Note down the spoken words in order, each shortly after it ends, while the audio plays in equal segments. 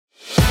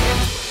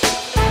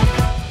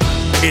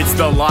It's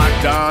the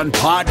Locked On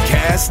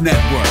Podcast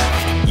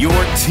Network, your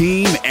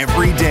team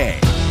every day.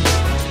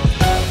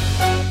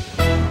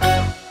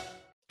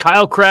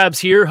 Kyle Krabs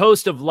here,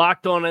 host of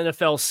Locked On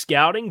NFL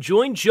Scouting.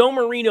 Join Joe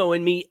Marino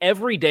and me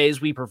every day as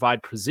we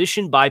provide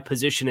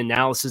position-by-position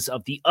analysis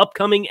of the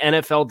upcoming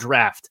NFL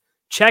Draft.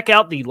 Check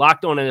out the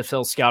Locked On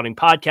NFL Scouting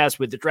podcast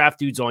with the Draft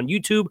Dudes on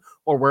YouTube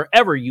or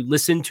wherever you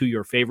listen to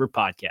your favorite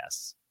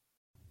podcasts.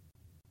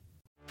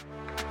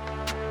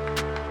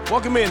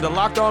 Welcome in to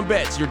Locked On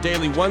Bets, your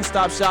daily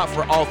one-stop shop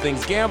for all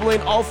things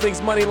gambling, all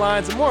things money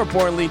lines, and more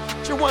importantly,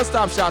 it's your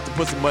one-stop shop to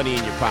put some money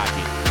in your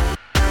pocket.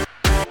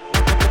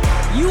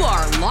 You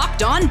are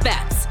Locked On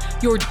Bets,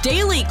 your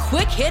daily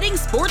quick-hitting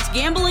sports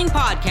gambling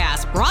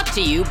podcast brought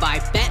to you by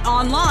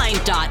BetOnline.ag.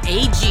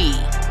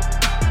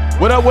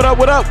 What up, what up,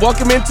 what up?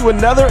 Welcome into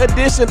another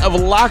edition of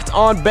Locked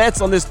On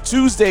Bets on this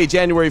Tuesday,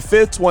 January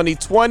 5th,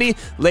 2020.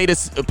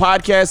 Latest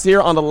podcast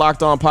here on the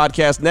Locked On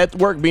Podcast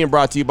Network, being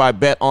brought to you by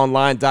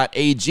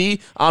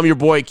BetOnline.ag. I'm your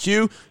boy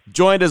Q,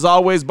 joined as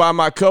always by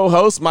my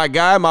co-host, my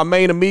guy, my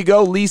main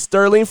amigo, Lee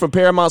Sterling from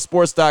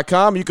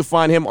ParamountSports.com. You can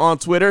find him on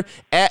Twitter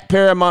at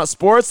Paramount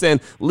Sports. And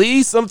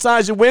Lee,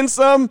 sometimes you win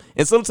some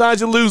and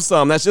sometimes you lose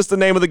some. That's just the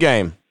name of the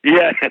game.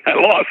 Yeah, I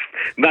lost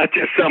not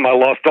just some. I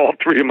lost all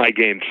three of my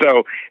games.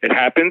 So it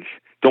happens.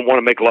 Don't want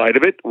to make light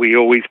of it. We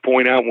always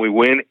point out when we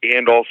win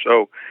and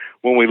also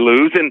when we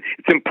lose. And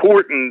it's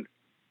important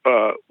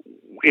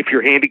if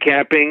you're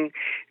handicapping,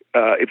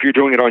 if you're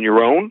doing it on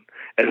your own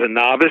as a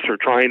novice or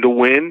trying to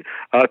win,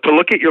 to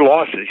look at your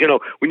losses. You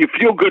know, when you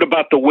feel good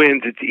about the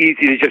wins, it's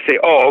easy to just say,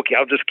 oh, okay,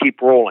 I'll just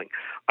keep rolling.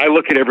 I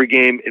look at every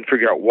game and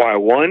figure out why I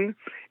won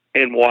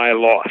and why I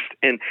lost.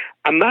 And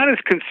I'm not as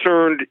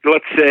concerned,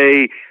 let's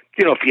say,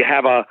 you know, if you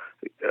have a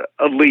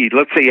lead,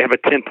 let's say you have a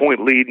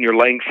 10-point lead and you're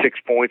laying 6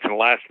 points in the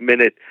last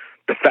minute,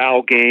 the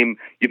foul game,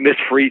 you miss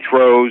free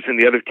throws and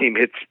the other team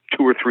hits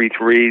 2 or 3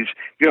 threes.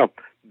 You know,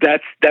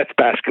 that's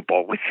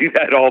basketball. We see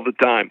that all the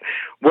time.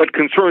 What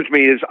concerns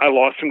me is I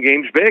lost some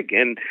games big,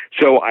 and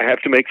so I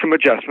have to make some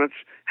adjustments,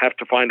 have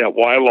to find out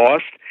why I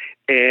lost,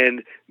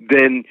 and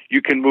then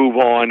you can move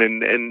on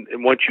and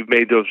once you've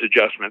made those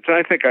adjustments. And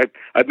I think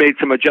I've made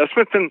some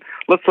adjustments, and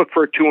let's look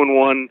for a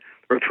 2-1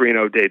 or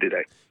 3-0 day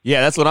today.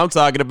 Yeah, that's what I'm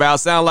talking about.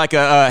 Sound like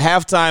a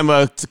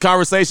halftime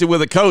conversation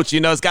with a coach. You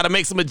know, it's got to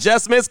make some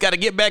adjustments, got to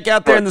get back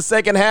out there in the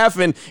second half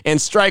and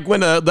strike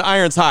when the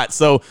iron's hot.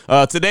 So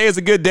today is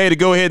a good day to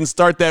go ahead and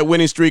start that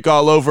winning streak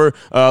all over.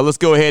 Let's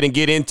go ahead and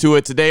get into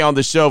it. Today on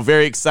the show,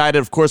 very excited.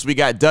 Of course, we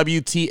got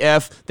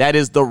WTF. That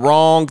is the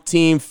wrong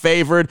team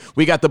favored.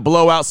 We got the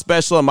blowout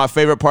special, and my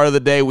favorite part of the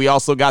day, we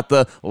also got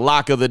the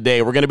lock of the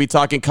day. We're going to be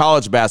talking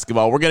college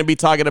basketball. We're going to be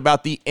talking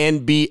about the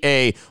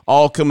NBA,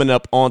 all coming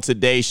up on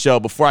today's show.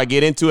 Before I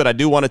get into it, I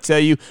do want to tell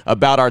you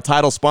about our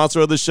title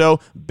sponsor of the show,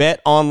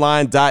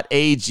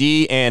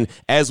 BetOnline.ag. And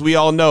as we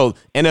all know,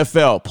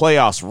 NFL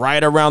playoffs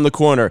right around the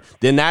corner,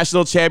 the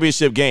national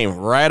championship game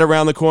right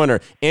around the corner,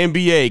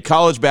 NBA,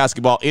 college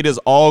basketball, it is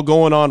all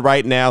going on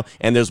right now.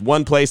 And there's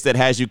one place that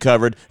has you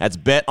covered. That's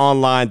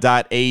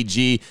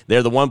BetOnline.ag.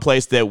 They're the one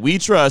place that we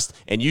trust,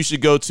 and you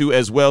should go to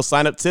as well.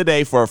 Sign up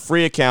today for a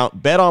free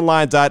account,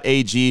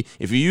 BetOnline.ag.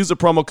 If you use the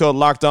promo code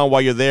LOCKEDON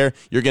while you're there,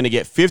 you're going to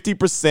get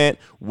 50%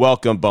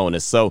 welcome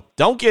bonus. So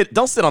don't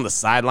sit on the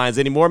sidelines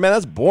anymore, man.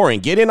 That's boring.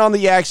 Get in on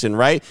the action,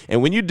 right?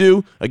 And when you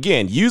do,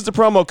 again, use the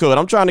promo code.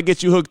 I'm trying to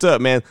get you hooked up,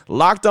 man.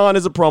 Locked On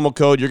is a promo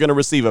code. You're going to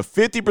receive a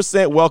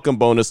 50% welcome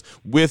bonus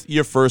with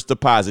your first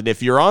deposit.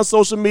 If you're on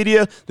social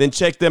media, then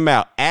check them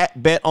out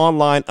at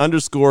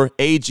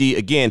BetOnline_AG.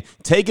 Again,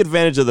 take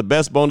advantage of the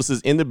best bonuses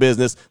in the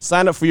business.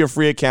 Sign up for your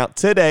free account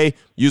today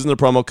using the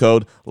promo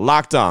code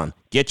Locked On.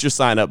 Get your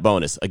sign up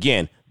bonus.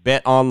 Again,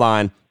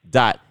 BetOnline.ag.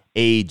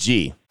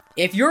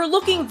 If you're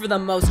looking for the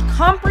most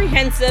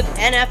comprehensive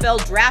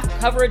NFL draft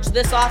coverage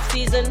this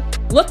offseason,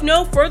 look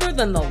no further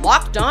than the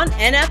Locked On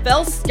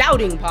NFL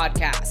Scouting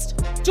Podcast.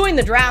 Join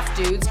the Draft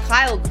Dudes,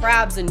 Kyle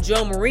Krabs and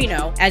Joe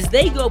Marino, as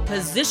they go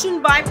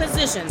position by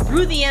position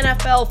through the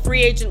NFL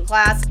free agent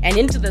class and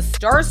into the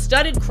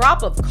star-studded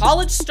crop of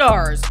college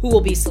stars who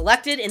will be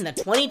selected in the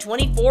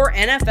 2024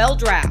 NFL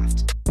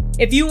Draft.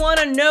 If you want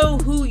to know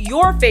who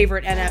your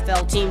favorite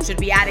NFL team should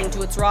be adding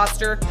to its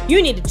roster,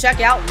 you need to check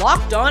out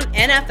Locked On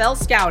NFL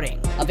Scouting,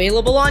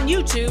 available on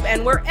YouTube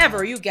and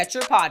wherever you get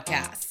your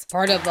podcasts.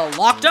 Part of the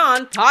Locked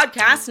On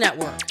Podcast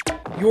Network,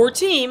 your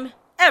team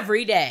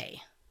every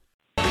day.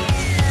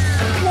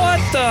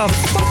 What the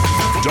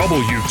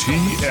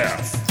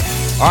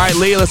WTF? All right,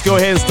 Lee, let's go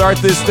ahead and start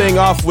this thing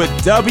off with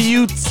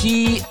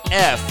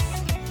WTF.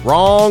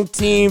 Wrong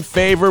team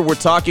favored. We're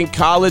talking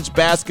college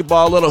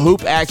basketball, a little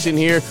hoop action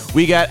here.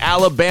 We got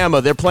Alabama.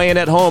 They're playing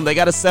at home. They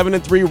got a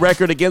 7-3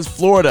 record against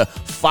Florida,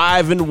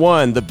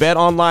 5-1. The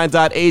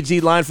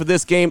BetOnline.ag line for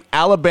this game,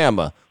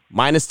 Alabama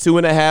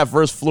 -2.5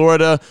 versus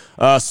Florida.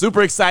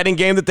 Super exciting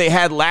game that they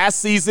had last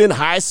season.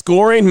 High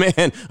scoring,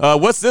 man.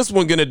 What's this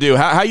one going to do?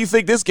 How you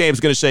think this game's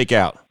going to shake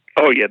out?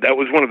 Oh, yeah, that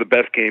was one of the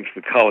best games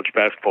of the college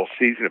basketball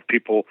season, if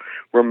people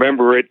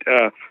remember it.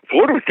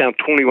 Florida was down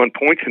 21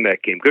 points in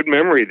that game. Good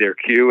memory there,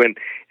 Q.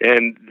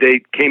 And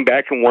they came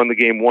back and won the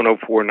game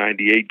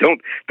 104-98.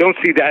 Don't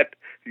see that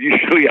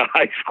usually a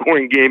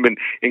high-scoring game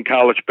in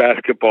college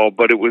basketball,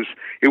 but it was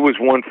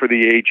one for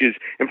the ages.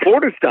 And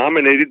Florida's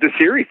dominated the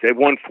series. They've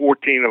won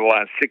 14 of the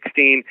last 16,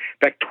 in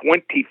fact,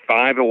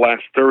 25 of the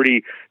last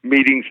 30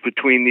 meetings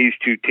between these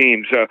two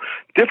teams.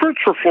 Difference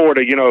for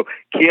Florida,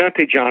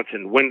 Keontae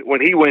Johnson,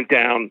 when he went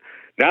down,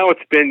 now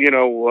it's been,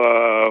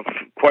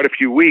 quite a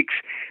few weeks.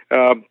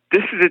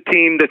 This is a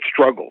team that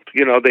struggled.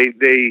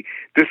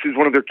 This is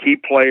one of their key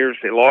players.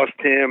 They lost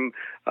him.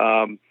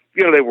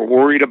 They were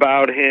worried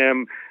about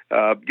him.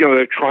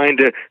 They're trying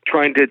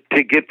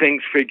to get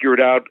things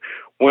figured out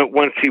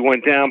once he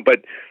went down.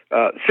 But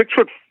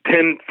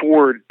 6'10"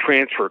 forward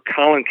transfer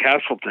Colin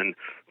Castleton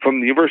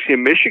from the University of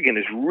Michigan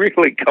has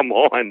really come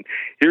on.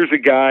 Here's a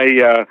guy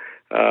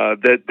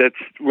that's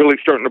really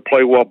starting to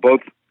play well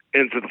both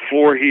ends of the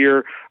floor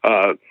here.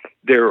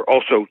 They're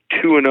also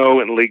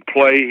 2-0 in league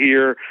play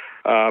here.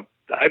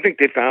 I think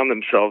they found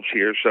themselves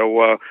here.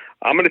 So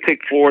I'm going to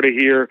take Florida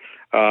here.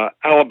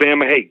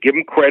 Alabama, hey, give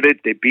them credit.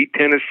 They beat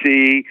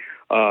Tennessee.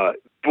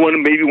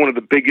 Maybe one of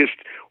the biggest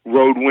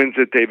road wins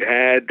that they've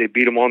had. They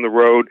beat them on the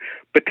road.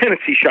 But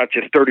Tennessee shot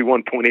just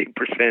 31.8%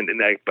 in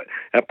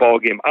that ball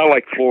game. I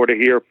like Florida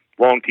here.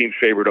 Wrong team's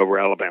favored over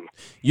Alabama.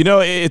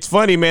 It's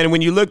funny, man,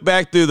 when you look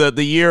back through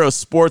the year of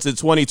sports in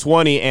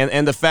 2020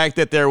 and the fact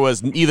that there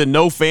was either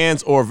no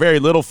fans or very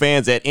little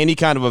fans at any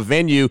kind of a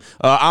venue,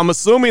 I'm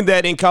assuming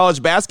that in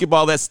college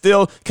basketball that's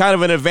still kind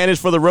of an advantage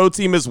for the road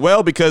team as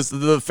well because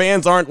the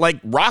fans aren't like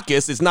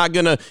raucous. It's not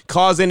going to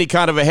cause any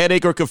kind of a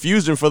headache or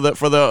confusion for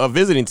the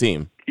visiting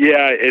team.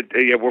 Yeah,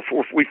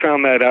 we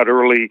found that out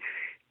early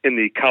in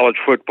the college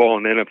football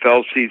and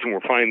NFL season.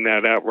 We're finding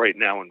that out right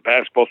now in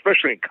basketball,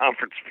 especially in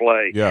conference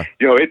play. Yeah.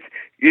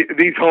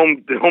 These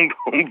home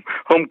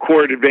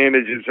court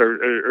advantages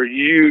are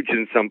huge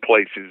in some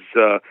places.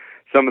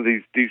 Some of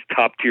these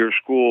top tier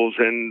schools,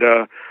 and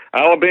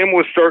Alabama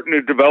was starting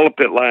to develop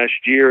it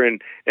last year,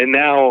 and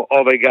now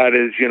all they got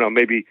is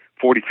maybe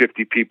 40,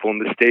 50 people in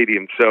the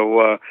stadium.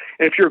 So, and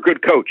if you're a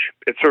good coach,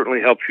 it certainly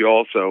helps you.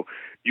 Also,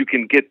 you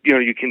can get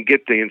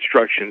the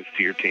instructions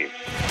to your team.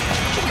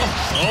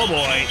 Oh,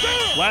 boy.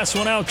 Last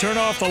one out, turn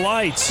off the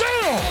lights.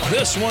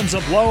 This one's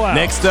a blowout.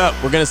 Next up,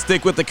 we're going to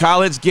stick with the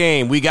college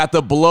game. We got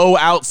the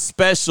blowout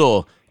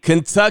special.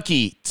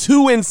 Kentucky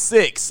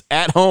 2-6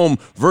 at home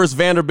versus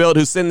Vanderbilt,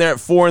 who's sitting there at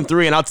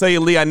 4-3. And I'll tell you,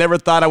 Lee, I never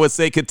thought I would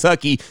say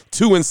Kentucky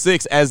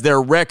 2-6 as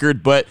their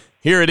record, but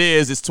here it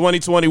is. It's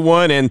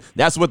 2021, and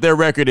that's what their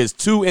record is,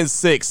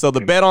 2-6. So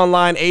the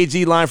BetOnline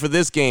AG line for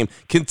this game,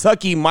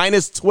 Kentucky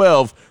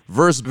 -12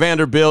 versus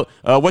Vanderbilt.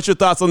 What's your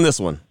thoughts on this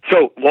one?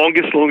 So,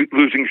 longest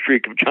losing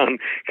streak of John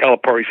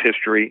Calipari's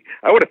history.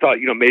 I would have thought,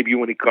 maybe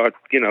when he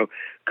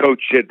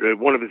coached at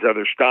one of his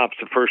other stops,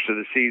 the first of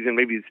the season,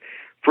 maybe his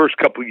first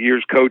couple of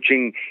years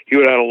coaching, he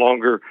would have had a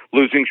longer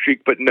losing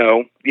streak. But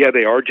no,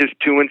 they are just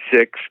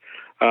 2-6.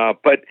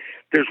 But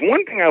there's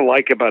one thing I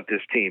like about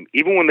this team,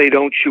 even when they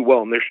don't shoot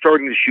well, and they're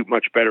starting to shoot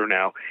much better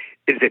now,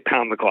 is they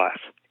pound the glass.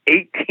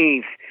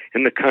 18th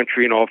in the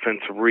country in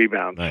offensive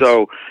rebounds. Nice.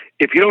 So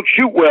if you don't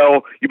shoot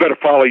well, you better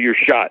follow your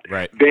shot.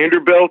 Right.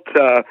 Vanderbilt,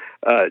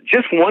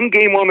 just one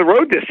game on the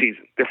road this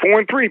season. They're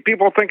 4-3.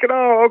 People are thinking,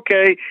 oh,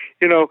 okay,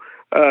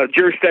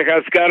 Jerry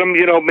Stackhouse got them,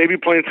 maybe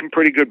playing some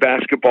pretty good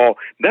basketball.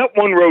 That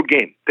one road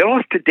game, they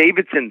lost to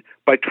Davidson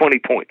by 20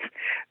 points.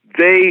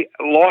 They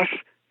lost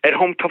at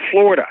home to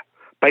Florida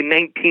by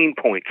 19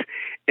 points,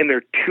 and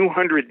they're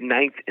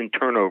 209th in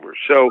turnovers.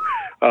 So,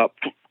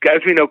 guys,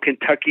 we know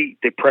Kentucky,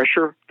 they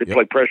pressure. They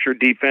play pressure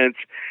defense.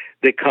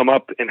 They come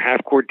up in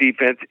half-court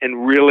defense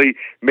and really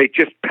make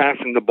just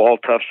passing the ball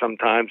tough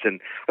sometimes. And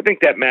I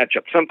think that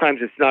matchup, sometimes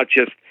it's not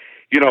just,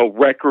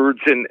 records,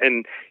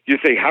 and you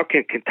say, how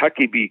can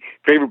Kentucky be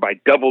favored by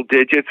double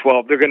digits?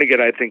 Well, they're going to get,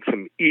 I think,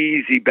 some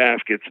easy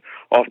baskets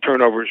off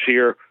turnovers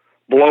here.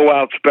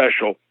 Blowout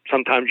special.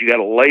 Sometimes you got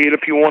to lay it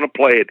if you want to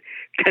play it.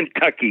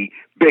 Kentucky,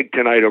 big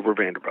tonight over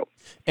Vanderbilt.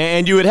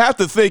 And you would have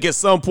to think at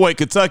some point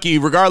Kentucky,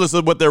 regardless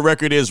of what their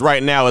record is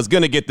right now, is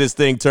going to get this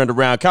thing turned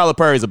around.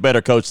 Calipari is a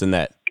better coach than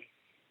that.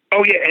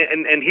 Oh yeah,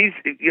 and he's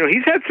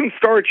had some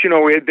starts.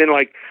 We had been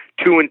like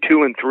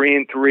 2-2 and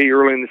 3-3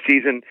 early in the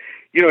season.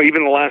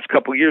 Even the last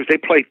couple of years, they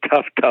play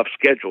tough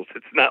schedules.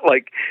 It's not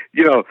like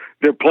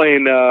they're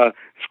playing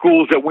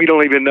schools that we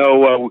don't even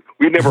know,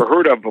 we've never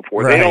heard of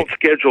before. Right. They don't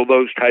schedule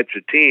those types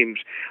of teams,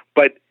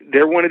 but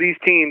they're one of these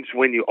teams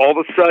when you all of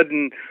a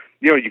sudden,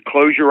 you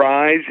close your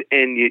eyes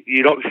and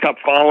you don't stop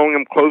following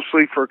them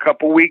closely for a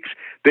couple weeks.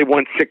 They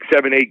won 6,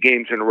 7, 8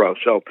 games in a row.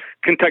 So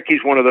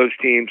Kentucky's one of those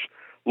teams.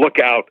 Look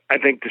out. I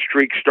think the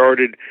streak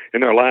started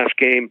in their last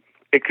game.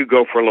 It could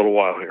go for a little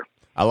while here.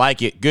 I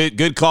like it.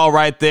 Good call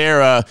right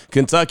there.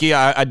 Kentucky,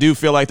 I do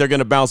feel like they're going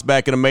to bounce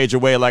back in a major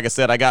way. Like I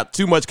said, I got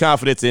too much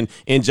confidence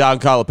in John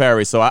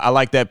Calipari, so I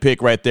like that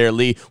pick right there,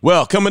 Lee.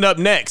 Well, coming up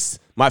next,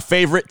 my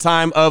favorite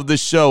time of the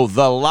show,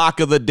 the lock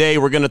of the day.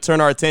 We're going to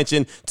turn our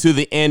attention to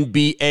the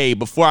NBA.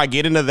 Before I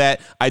get into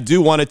that, I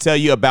do want to tell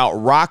you about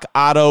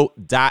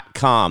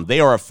rockauto.com. They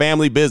are a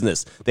family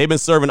business. They've been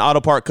serving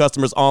auto part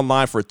customers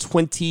online for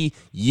 20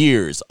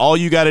 years. All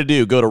you got to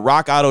do, go to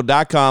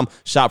rockauto.com,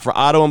 shop for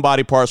auto and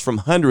body parts from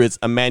hundreds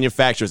of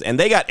manufacturers. And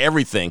they got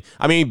everything.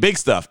 I mean, big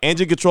stuff.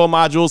 Engine control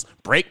modules,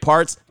 brake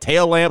parts,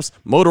 tail lamps,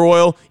 motor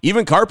oil,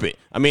 even carpet.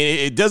 I mean,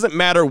 it doesn't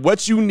matter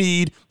what you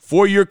need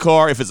for your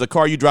car. If it's a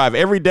car you drive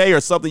every day or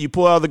something you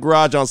pull out of the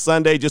garage on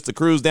Sunday just to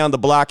cruise down the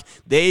block,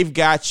 they've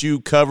got you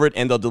covered,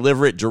 and they'll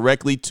deliver it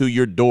directly to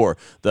your door.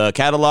 The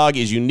catalog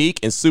is unique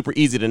and super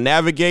easy to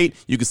navigate.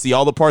 You can see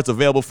all the parts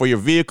available for your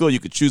vehicle. You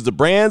can choose the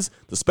brands,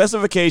 the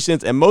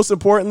specifications, and most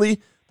importantly,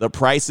 the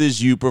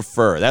prices you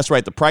prefer. That's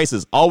right. The price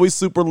is always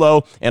super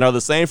low and are the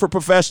same for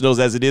professionals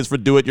as it is for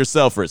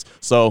do-it-yourselfers.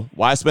 So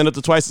why spend up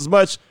to twice as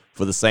much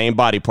for the same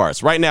body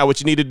parts? Right now, what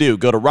you need to do,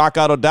 go to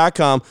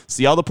rockauto.com,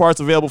 see all the parts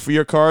available for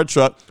your car or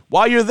truck.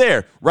 While you're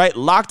there, write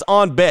Locked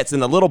On Bets in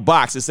the little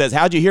box. It says,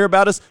 how'd you hear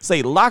about us?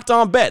 Say Locked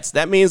On Bets.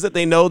 That means that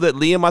they know that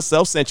Lee and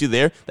myself sent you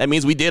there. That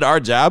means we did our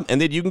job and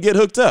that you can get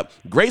hooked up.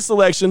 Great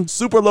selection,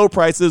 super low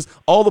prices,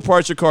 all the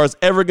parts your car is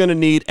ever going to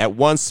need at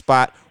one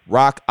spot,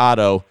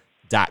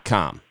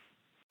 rockauto.com.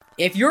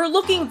 If you're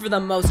looking for the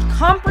most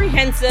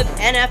comprehensive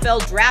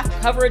NFL draft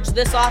coverage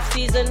this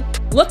offseason,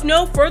 look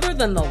no further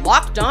than the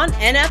Locked On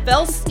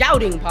NFL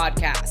Scouting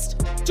Podcast.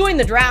 Join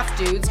the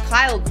draft dudes,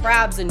 Kyle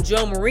Krabs and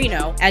Joe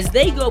Marino, as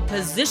they go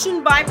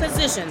position by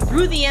position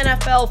through the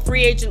NFL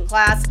free agent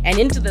class and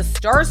into the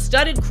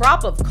star-studded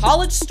crop of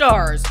college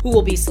stars who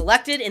will be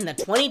selected in the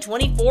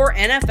 2024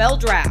 NFL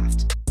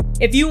Draft.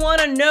 If you want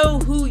to know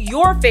who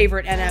your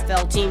favorite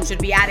NFL team should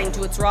be adding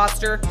to its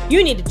roster,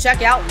 you need to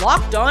check out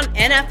Locked On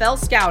NFL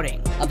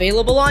Scouting,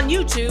 available on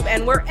YouTube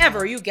and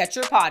wherever you get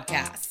your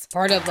podcasts.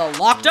 Part of the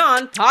Locked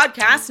On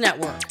Podcast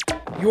Network,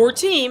 your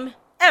team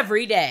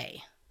every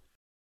day.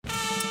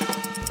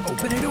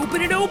 Open it,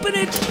 open it, open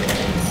it.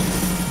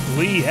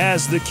 Lee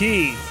has the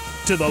key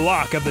to the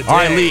lock of the day. All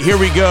right, Lee, here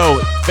we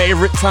go.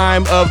 Favorite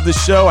time of the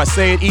show. I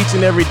say it each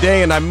and every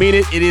day, and I mean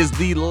it. It is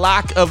the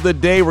lock of the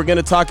day. We're going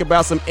to talk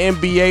about some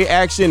NBA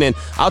action, and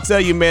I'll tell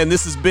you, man,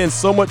 this has been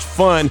so much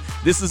fun.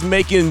 This is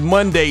making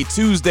Monday,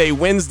 Tuesday,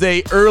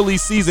 Wednesday, early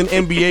season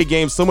NBA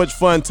games so much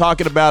fun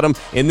talking about them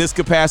in this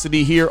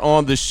capacity here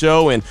on the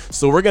show. And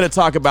so we're going to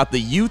talk about the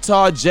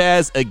Utah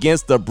Jazz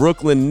against the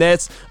Brooklyn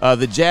Nets.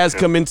 The Jazz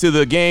come into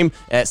the game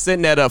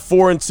sitting at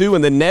 4-2,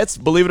 and the Nets,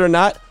 believe it or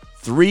not,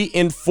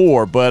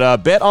 3-4.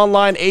 But Bet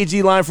Online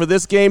AG line for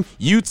this game,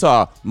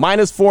 Utah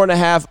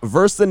 -4.5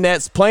 versus the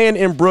Nets playing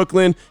in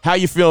Brooklyn. How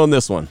you feeling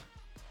this one?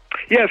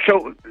 Yeah,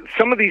 so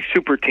some of these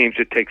super teams,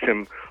 it takes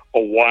them a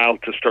while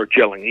to start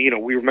gelling. You know,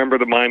 we remember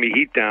the Miami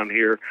Heat down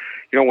here,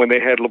 you know, when they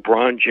had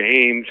LeBron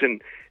James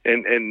and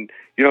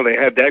you know, they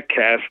had that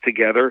cast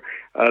together.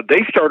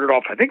 They started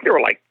off, I think they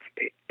were like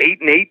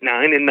 8-8,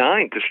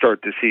 9-9 to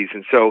start the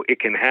season. So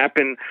it can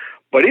happen,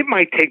 but it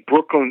might take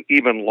Brooklyn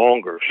even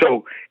longer.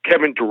 So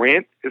Kevin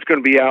Durant is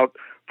going to be out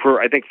for,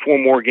 I think, 4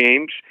 more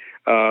games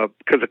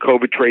because of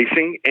COVID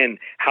tracing. And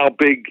how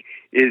big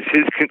is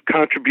his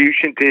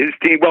contribution to his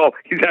team? Well,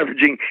 he's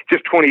averaging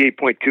just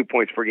 28.2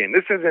 points per game.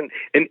 This isn't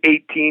an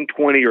 18,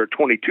 20, or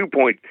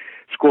 22-point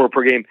score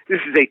per game. This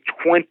is a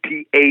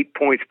 28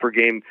 points per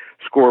game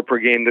score per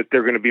game that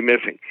they're going to be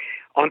missing.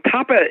 On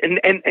top of it,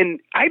 and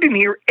I didn't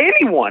hear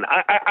anyone.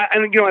 I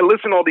you know, I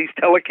listen to all these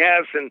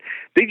telecasts, and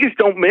they just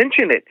don't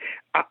mention it,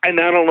 and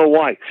I don't know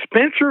why.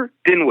 Spencer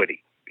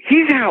Dinwiddie,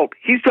 he's out.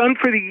 He's done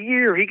for the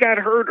year. He got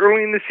hurt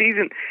early in the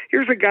season.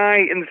 Here's a guy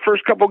in the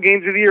first couple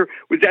games of the year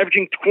was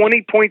averaging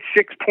 20.6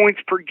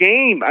 points per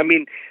game. I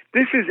mean,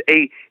 this is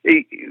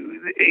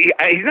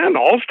he's not an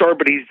all-star,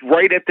 but he's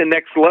right at the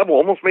next level.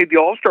 Almost made the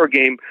all-star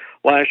game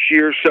last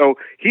year, so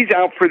he's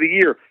out for the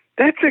year.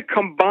 That's a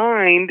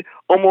combined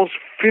almost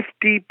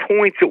 50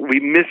 points that will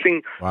be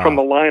missing from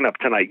the lineup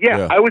tonight.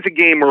 Yeah, I was a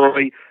game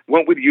early,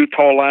 went with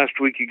Utah last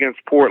week against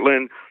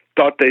Portland,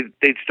 thought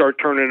they'd start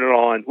turning it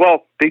on.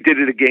 Well, they did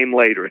it a game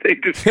later. They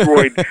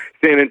destroyed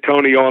San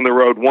Antonio on the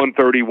road,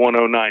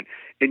 130-109.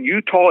 And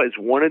Utah is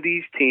one of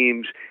these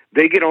teams,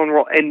 they get on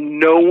roll, and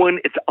no one,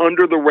 it's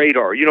under the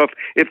radar. You know,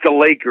 if the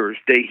Lakers,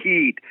 the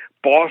Heat,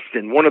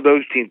 Boston, one of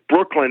those teams,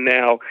 Brooklyn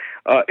now,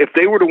 if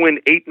they were to win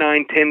 8,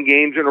 9, 10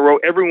 games in a row,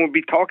 everyone would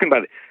be talking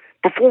about it.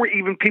 Before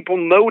even people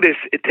notice,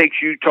 it takes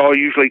Utah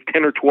usually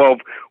 10 or 12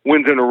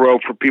 wins in a row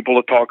for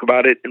people to talk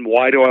about it. And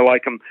why do I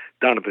like him?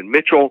 Donovan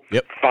Mitchell,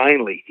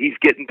 finally, he's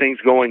getting things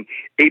going.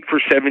 8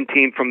 for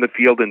 17 from the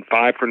field and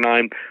 5 for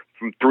 9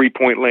 from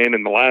three-point land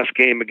in the last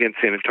game against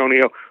San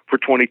Antonio for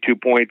 22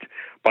 points.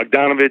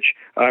 Bogdanovich,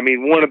 I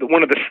mean, one of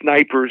the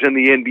snipers in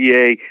the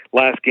NBA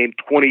last game,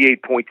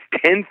 28 points,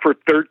 10 for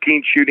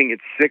 13 shooting, and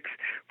 6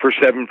 for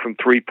 7 from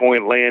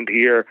three-point land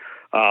here.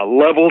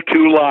 Level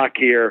 2 lock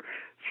here.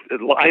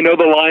 I know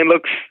the line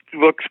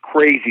looks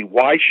crazy.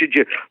 Why should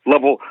you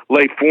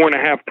lay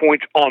 4.5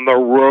 points on the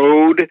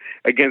road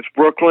against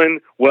Brooklyn?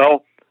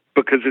 Well,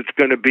 because it's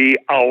going to be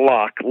a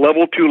lock.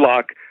 Level 2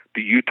 lock,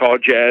 the Utah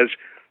Jazz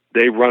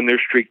they run their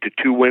streak to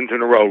 2 wins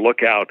in a row.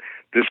 Look out.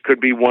 This could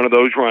be one of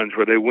those runs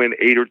where they win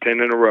 8 or 10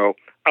 in a row.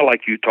 I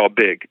like Utah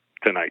big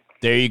tonight.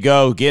 There you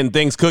go. Getting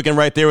things cooking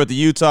right there with the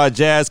Utah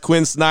Jazz.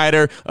 Quinn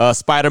Snyder,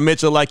 Spider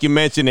Mitchell, like you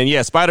mentioned. And,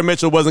 yeah, Spider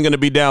Mitchell wasn't going to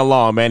be down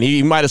long, man.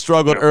 He might have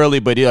struggled early,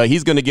 but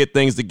he's going to get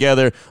things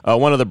together.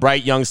 One of the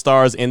bright young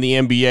stars in the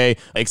NBA.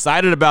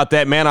 Excited about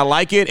that, man. I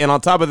like it. And on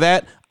top of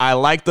that, I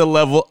like the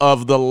level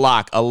of the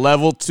lock. A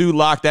level 2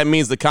 lock. That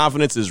means the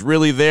confidence is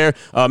really there.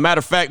 Matter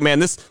of fact, man,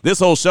 this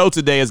whole show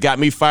today has got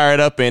me fired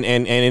up and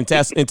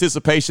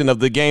anticipation of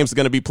the game's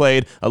going to be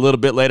played a little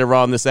bit later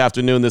on this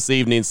afternoon, this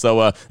evening.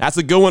 So that's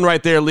a good one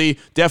right there, Lee.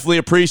 Definitely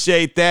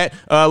appreciate that.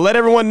 Let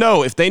everyone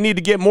know if they need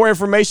to get more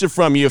information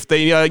from you, if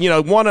they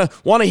want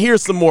to hear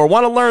some more,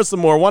 want to learn some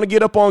more, want to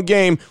get up on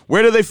game.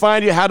 Where do they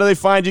find you? How do they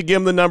find you? Give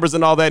them the numbers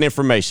and all that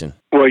information.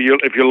 Well,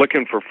 if you're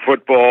looking for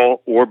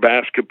football or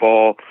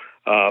basketball,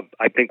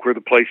 I think we're the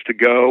place to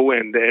go.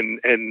 And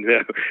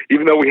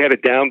even though we had a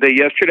down day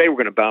yesterday, we're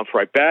going to bounce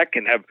right back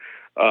and have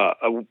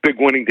a big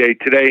winning day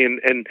today.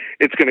 And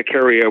it's going to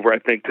carry over, I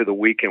think, to the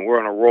weekend. We're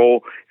on a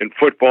roll in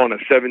football on a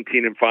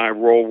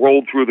 17-5 roll.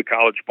 Rolled through the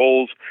college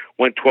bowls,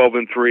 went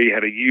 12-3,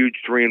 had a huge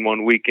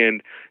 3-1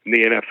 weekend in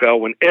the NFL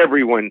when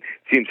everyone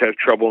seems to have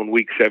trouble in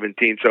week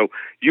 17. So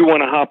you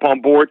want to hop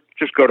on board,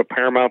 just go to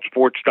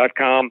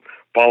ParamountSports.com.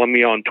 Follow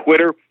me on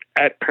Twitter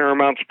at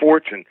Paramount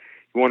Sports. And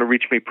you want to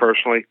reach me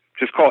personally,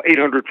 just call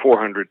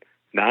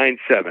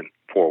 800-400-9741.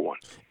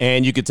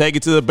 And you can take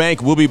it to the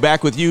bank. We'll be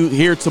back with you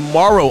here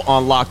tomorrow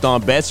on Locked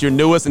On Bets, your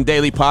newest and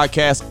daily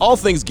podcast, all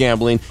things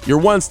gambling, your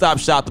one-stop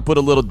shop to put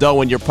a little dough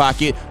in your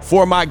pocket.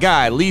 For my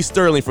guy, Lee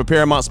Sterling for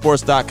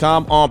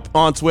ParamountSports.com,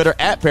 on Twitter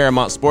at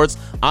Paramount Sports.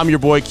 I'm your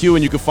boy Q,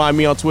 and you can find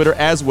me on Twitter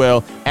as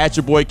well at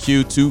your boy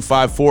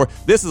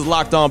Q254. This is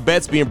Locked On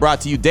Bets being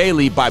brought to you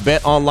daily by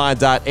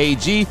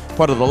BetOnline.ag,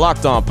 part of the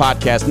Locked On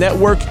Podcast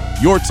Network,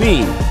 your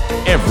team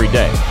every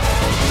day.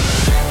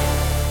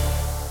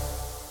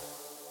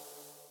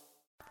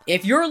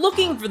 If you're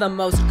looking for the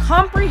most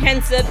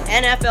comprehensive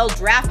NFL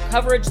draft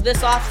coverage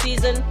this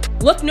offseason,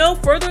 look no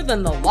further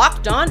than the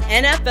Locked On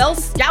NFL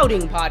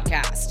Scouting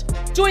Podcast.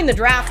 Join the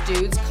draft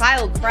dudes,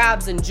 Kyle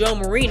Krabs and Joe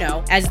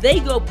Marino, as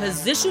they go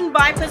position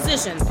by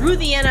position through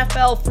the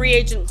NFL free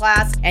agent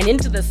class and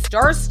into the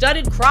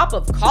star-studded crop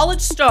of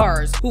college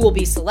stars who will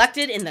be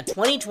selected in the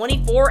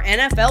 2024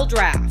 NFL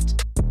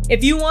Draft.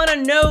 If you want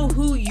to know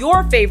who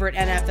your favorite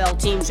NFL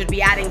team should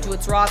be adding to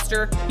its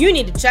roster, you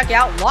need to check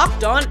out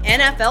Locked On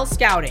NFL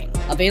Scouting,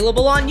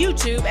 available on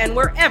YouTube and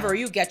wherever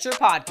you get your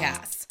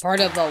podcasts. Part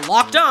of the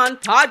Locked On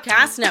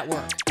Podcast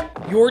Network,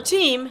 your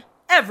team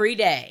every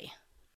day.